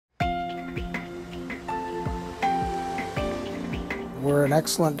We're an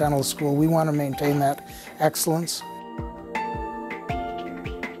excellent dental school. We want to maintain that excellence.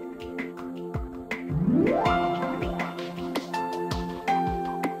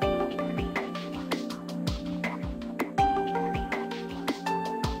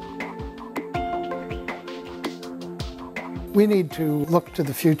 We need to look to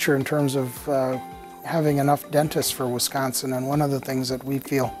the future in terms of having enough dentists for Wisconsin, and one of the things that we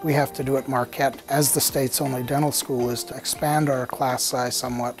feel we have to do at Marquette as the state's only dental school is to expand our class size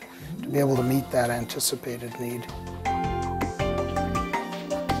somewhat to be able to meet that anticipated need.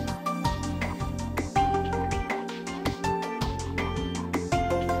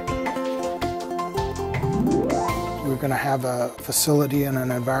 We're going to have a facility and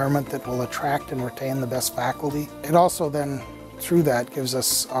an environment that will attract and retain the best faculty. It also then, through that, gives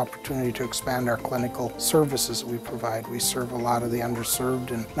us opportunity to expand our clinical services that we provide. We serve a lot of the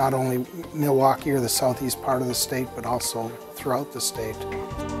underserved in not only Milwaukee or the southeast part of the state, but also throughout the state.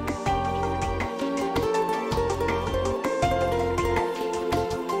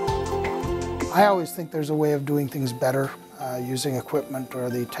 I always think there's a way of doing things better, using equipment or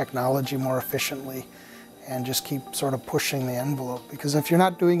the technology more efficiently, and just keep sort of pushing the envelope. Because if you're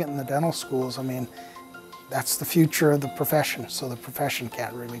not doing it in the dental schools, I mean, that's the future of the profession, so the profession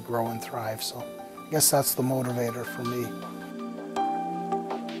can't really grow and thrive. So I guess that's the motivator for me.